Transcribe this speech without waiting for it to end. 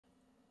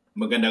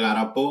Magandang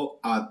araw po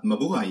at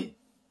mabuhay!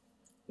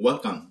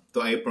 Welcome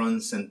to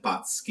Aprons and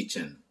Pots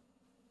Kitchen.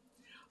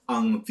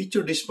 Ang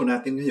feature dish po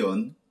natin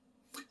ngayon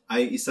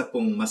ay isa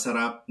pong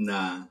masarap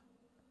na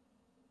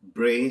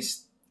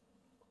braised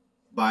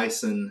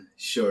bison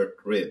short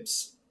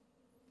ribs.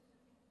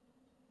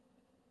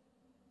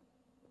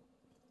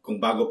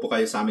 Kung bago po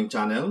kayo sa aming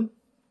channel,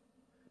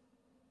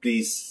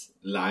 please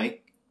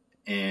like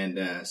and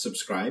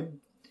subscribe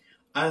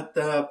at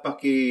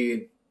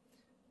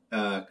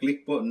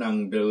click po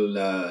ng bell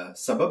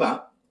sa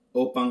baba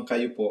upang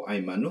kayo po ay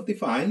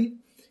ma-notify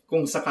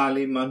kung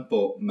sakali man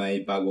po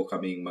may bago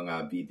kaming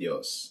mga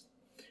videos.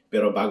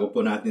 Pero bago po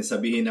natin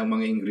sabihin ang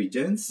mga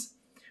ingredients,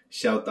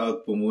 shout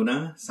out po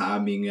muna sa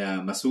aming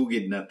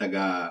masugid na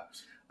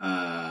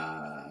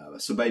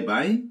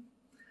subaybay,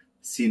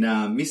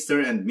 sina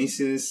Mr. and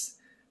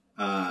Mrs.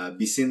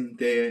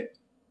 Vicente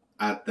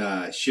at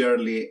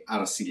Shirley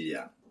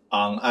Arcilla.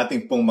 Ang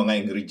ating pong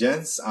mga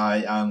ingredients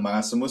ay ang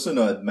mga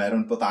sumusunod.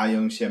 Mayroon po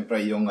tayong siyempre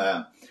yung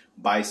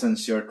bison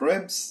short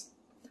ribs.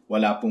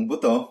 Wala pong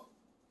buto.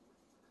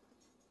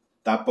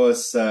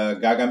 Tapos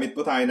gagamit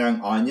po tayo ng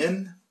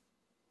onion,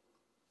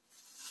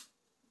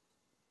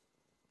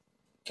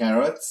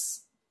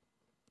 carrots,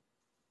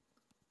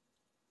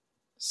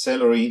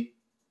 celery,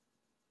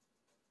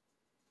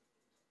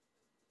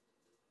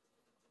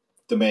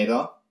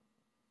 tomato,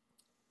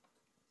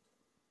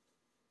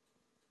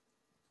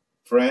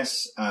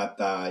 fresh at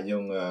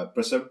yung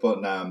preserved po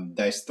na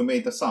diced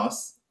tomato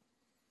sauce.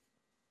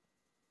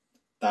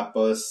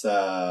 Tapos,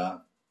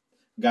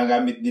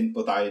 gagamit din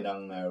po tayo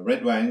ng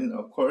red wine,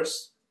 of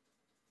course,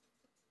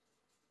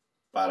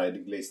 para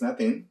i-glaze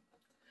natin.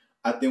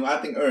 At yung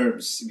ating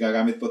herbs,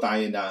 gagamit po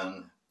tayo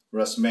ng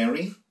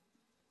rosemary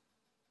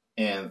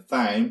and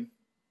thyme.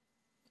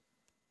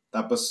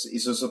 Tapos,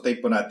 isusutay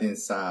po natin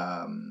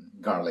sa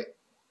garlic.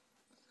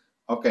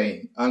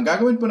 Okay, ang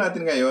gagawin po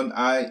natin ngayon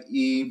ay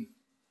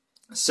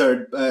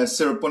serve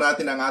po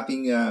natin ang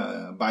ating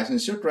bison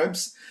short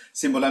ribs.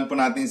 Simulan po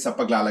natin sa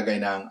paglalagay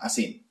ng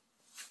asin.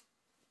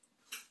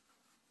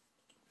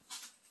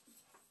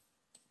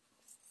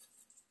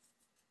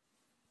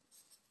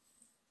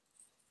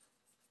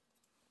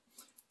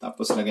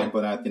 Tapos lagyan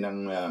po natin ng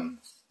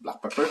black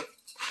pepper.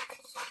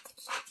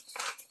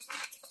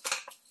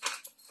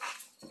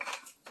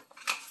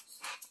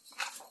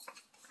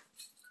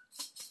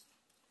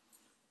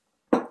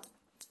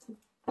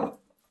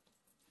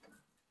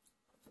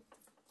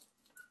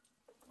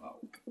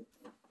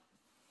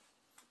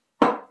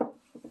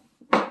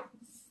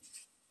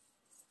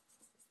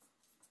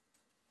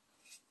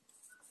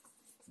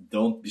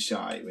 Don't be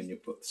shy when you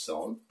put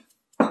salt.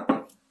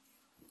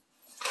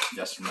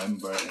 Just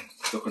remember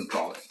to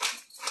control it.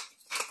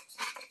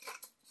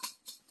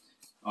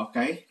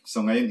 Okay,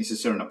 so ngayon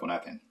isi-serve na po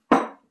natin.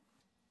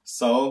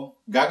 So,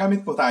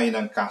 gagamit po tayo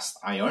ng cast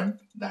iron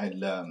dahil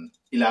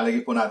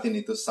ilalagay po natin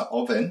ito sa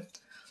oven.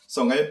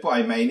 So ngayon po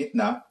ay mainit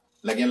na.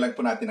 Lagyan lang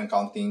po natin ng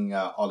kaunting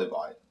olive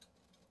oil.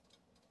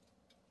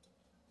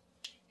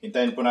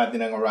 Hintayin po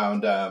natin ng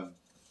around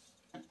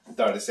 30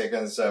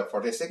 seconds, 40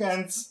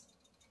 seconds.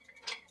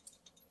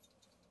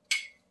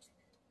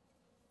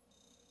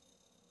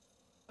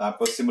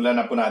 Tapos simulan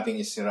na po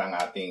natin isira ang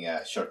ating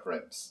short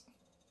ribs.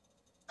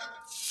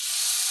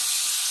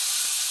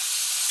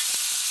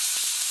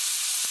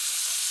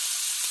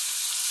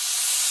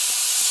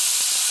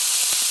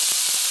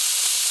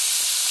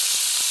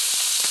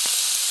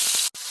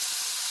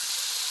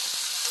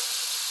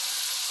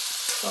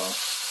 So,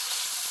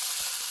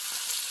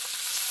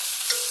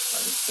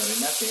 paligsa rin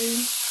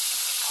natin.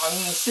 Ang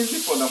simple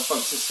po ng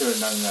pagsisir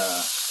ng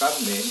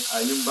karne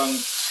ay yung bang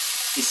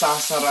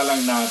isasara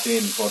lang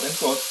natin, quote and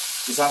quote,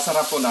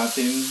 isasara po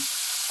natin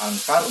ang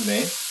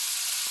karne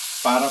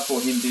para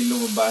po hindi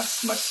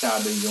lumabas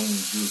masyado yung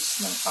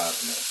juice ng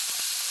karne.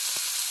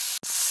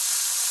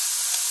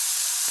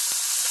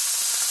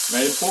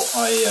 Ngayon po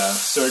ay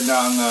serve na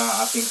ang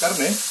ating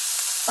karne.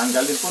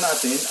 Tanggalin po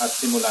natin at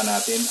simulan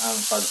natin ang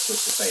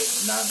pagsusutay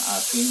ng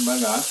ating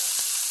mga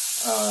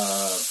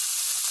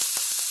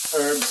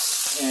herbs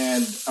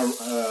and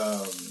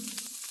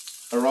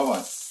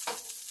aromas.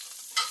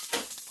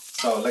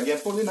 So,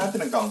 lagyan po rin natin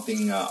ng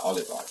kaunting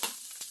olive oil.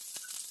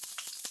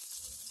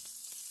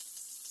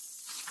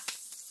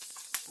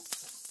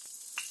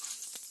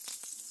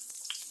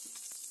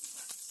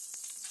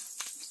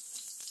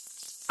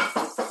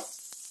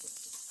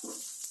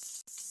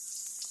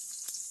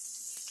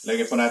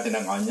 Lagyan po natin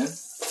ng onion.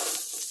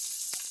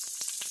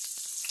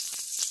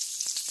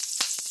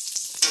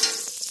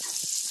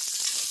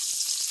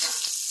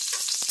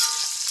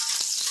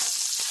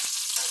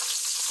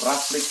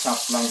 Roughly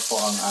chop lang po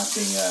ang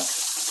ating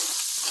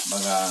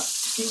mga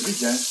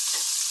ingredients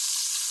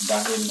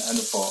dahil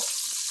ano po,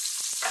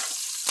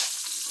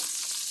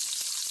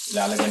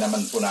 ilalagay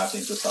naman po natin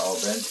ito sa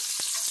oven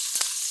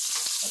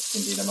at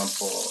hindi naman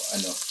po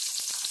ano.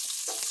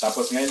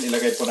 Tapos ngayon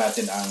ilagay po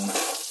natin ang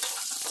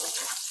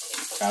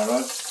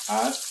carrots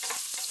at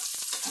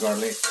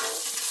garlic.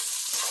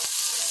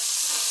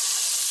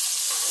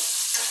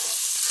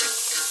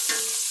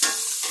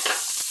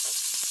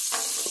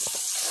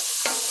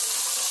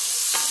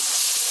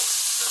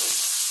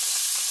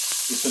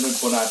 isunod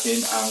po natin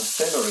ang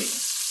celery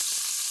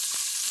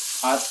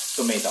at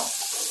tomato.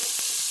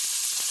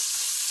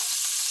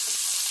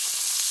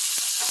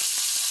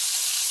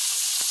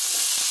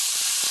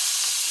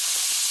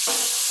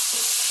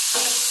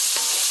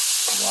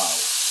 Wow.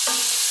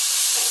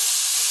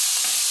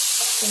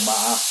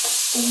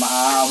 Kung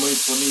maaamoy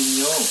po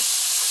ninyo,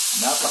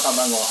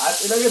 napakabango. At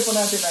ilagay po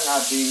natin ang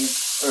ating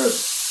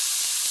herbs.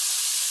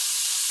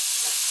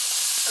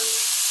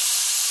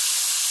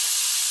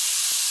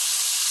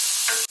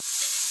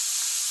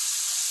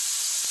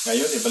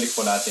 Ngayon, ibalik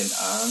po natin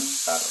ang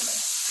karne.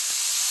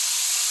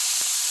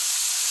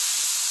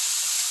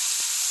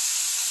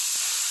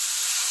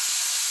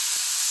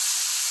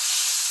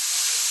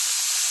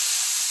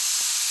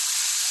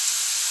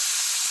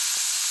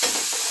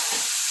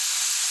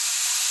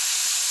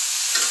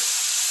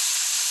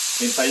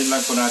 Hintayin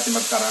lang po natin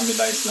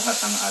mag-caramelize lahat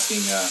ng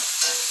ating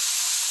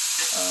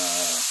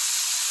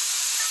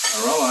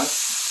aromas,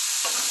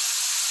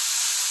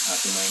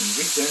 ating mga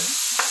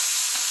ingredients.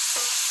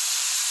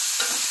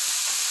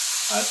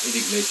 At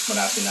i-deglaze po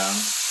natin ng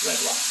red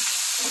wine.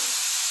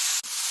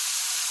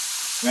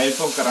 Ngayon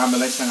po,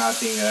 caramelize ng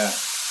ating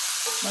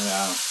mga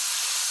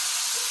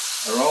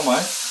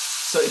aromas.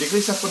 So,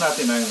 i-deglaze po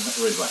natin ng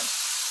red wine.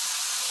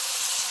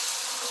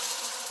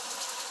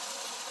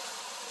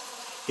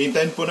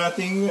 Hintayin po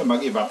natin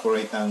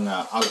mag-evaporate ang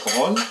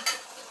alcohol.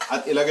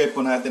 At ilagay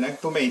po natin ang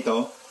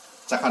tomato.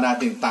 Tsaka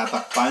natin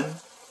tatakpan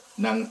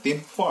ng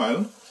tin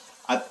foil.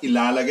 At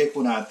ilalagay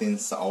po natin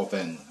sa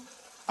oven.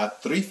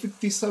 At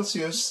 350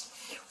 Celsius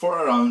for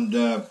around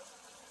 30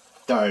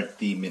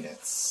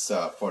 minutes,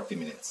 40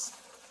 minutes.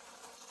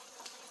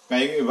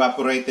 Ngayon,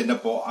 evaporated na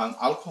po ang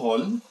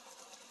alcohol.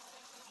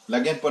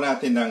 Lagyan po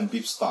natin ng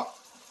beef stock.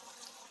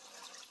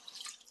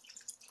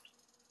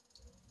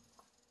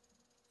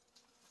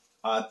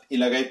 At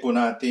ilagay po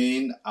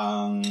natin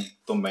ang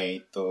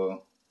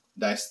tomato,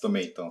 diced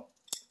tomato.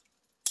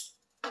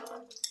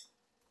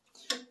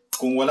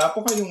 Kung wala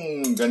po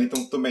kayong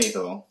ganitong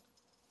tomato,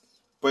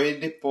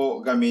 pwede po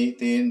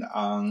gamitin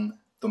ang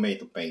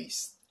tomato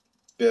paste.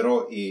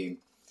 Pero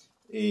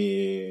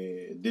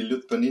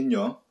i-dilute po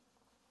ninyo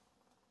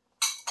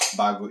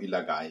bago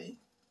ilagay.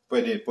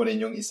 Pwede po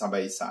ninyong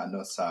isabay sa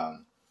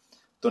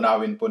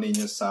tunawin po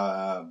ninyo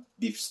sa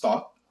beef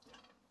stock.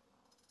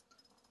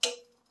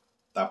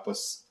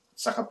 Tapos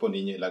saka po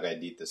ninyo ilagay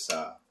dito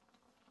sa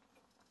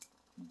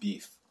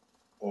beef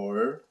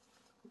or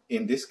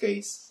in this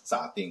case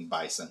sa ating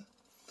bison.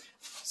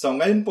 So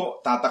ngayon po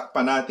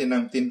tatakpan natin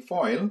ng tin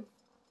foil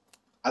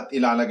at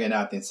ilalagay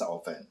natin sa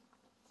oven.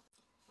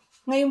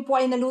 Ngayon po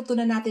ay naluto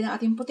na natin ang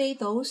ating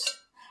potatoes.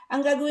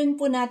 Ang gagawin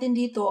po natin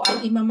dito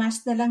ay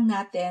imamas na lang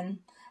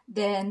natin.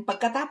 Then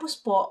pagkatapos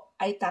po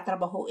ay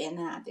tatrabahuin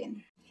na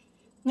natin.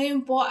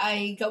 Ngayon po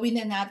ay gawin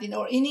na natin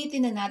or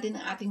initin na natin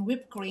ang ating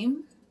whipped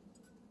cream.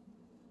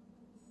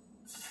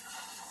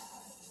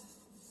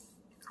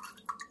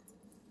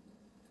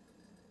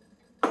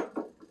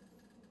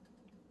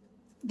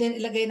 Then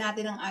ilagay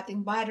natin ang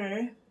ating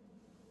butter.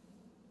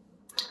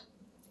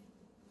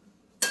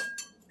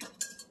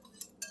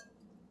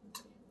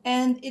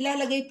 And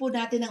ilalagay po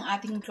natin ang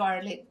ating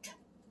garlic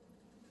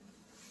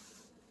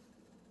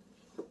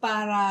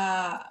para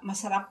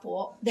masarap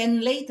po.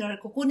 Then later,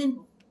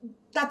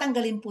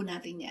 tatanggalin po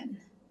natin yan.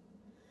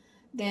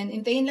 Then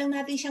intayin lang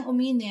natin siyang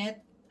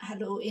uminit,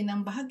 haluin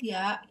ng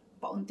bahagya,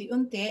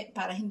 paunti-unti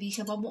para hindi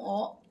siya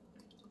mamuo.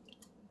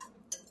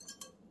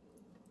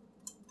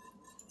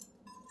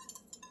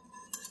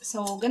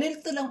 So,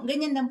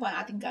 ganyan lang po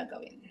ang ating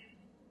gagawin.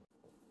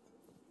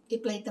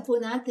 I-plate na po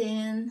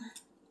natin.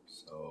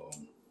 So,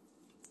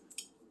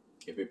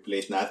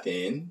 i-plate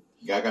natin.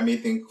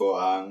 Gagamitin ko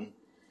ang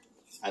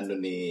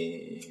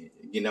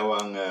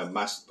ginawang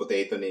mashed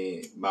potato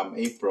ni Ma'am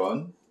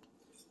Apron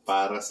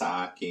para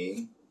sa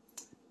aking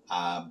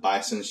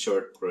bison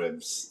short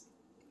ribs.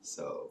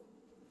 So,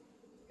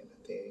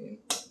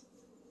 natin.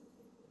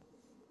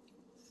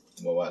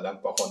 Gumawa lang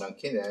po ako ng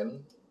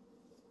quenelle.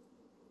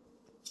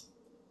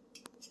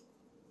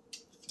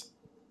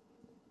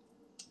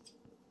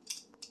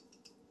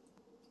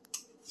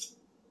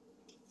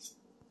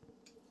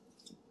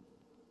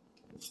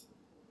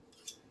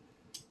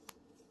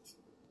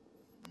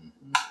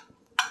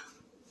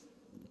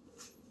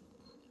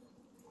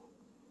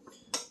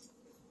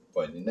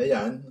 Pwede na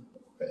yan.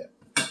 Okay.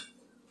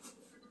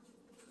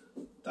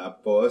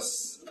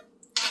 Tapos,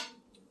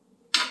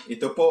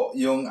 ito po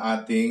yung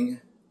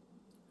ating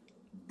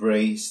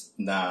braised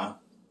na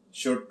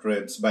short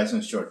ribs,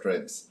 bison short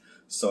ribs.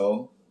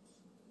 So,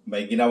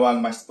 may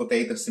ginawang mashed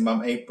potato si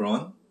Ma'am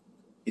Apron.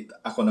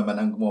 Ako naman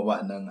ang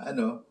gumawa ng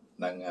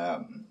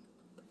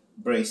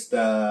braised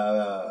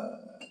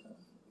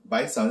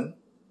bison.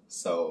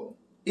 So,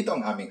 ito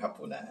ang aming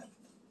hapunan.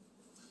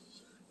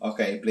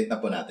 Okay, plate na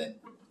po natin.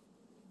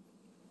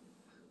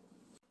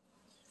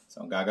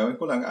 So, ang gagawin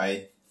ko lang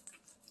ay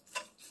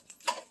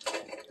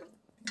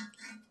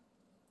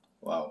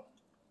wow.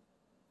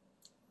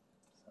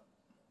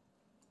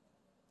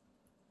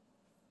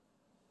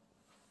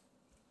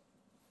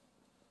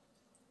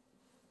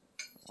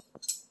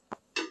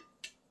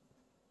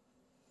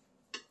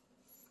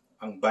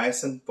 ang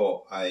bison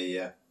po ay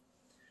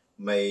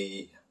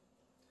may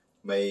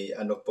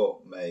ano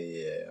po,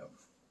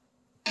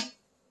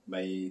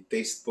 may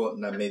taste po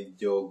na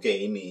medyo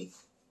gamey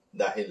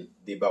dahil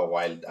 'di ba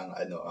wild ang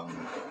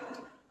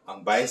ang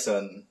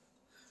bison.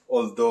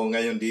 Although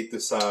ngayon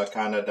dito sa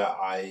Canada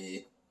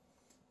ay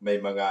may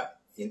mga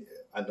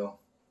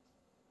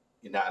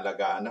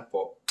inaalagaan na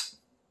po,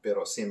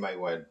 pero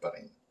semi-wild pa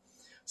rin.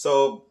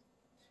 So,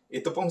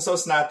 ito pong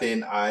sauce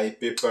natin ay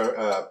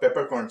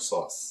peppercorn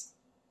sauce.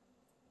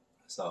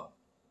 So,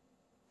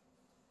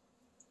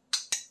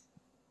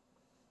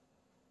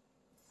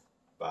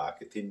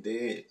 bakit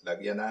hindi?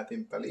 Lagyan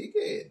natin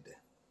paligid.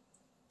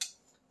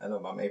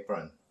 Ano, Ma'am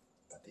Apron?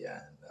 Pati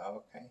yan.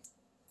 Okay.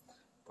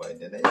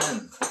 Pwede na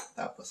yan.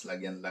 Tapos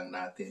lagyan lang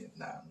natin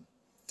ng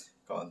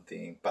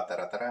kaunting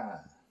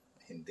pataratara.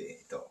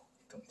 Hindi,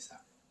 itong isa.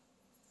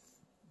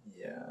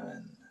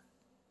 Yan.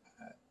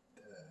 At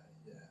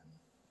yan.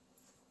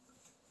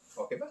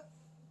 Okay ba?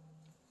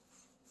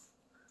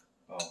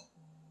 Oh,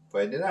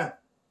 pwede na.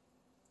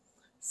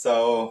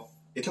 So,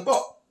 ito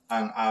po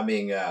ang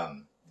aming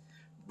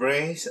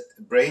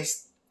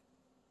braised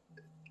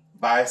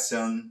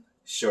bison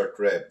short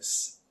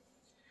ribs.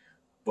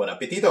 Bon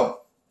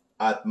appetito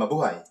at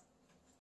mabuhay!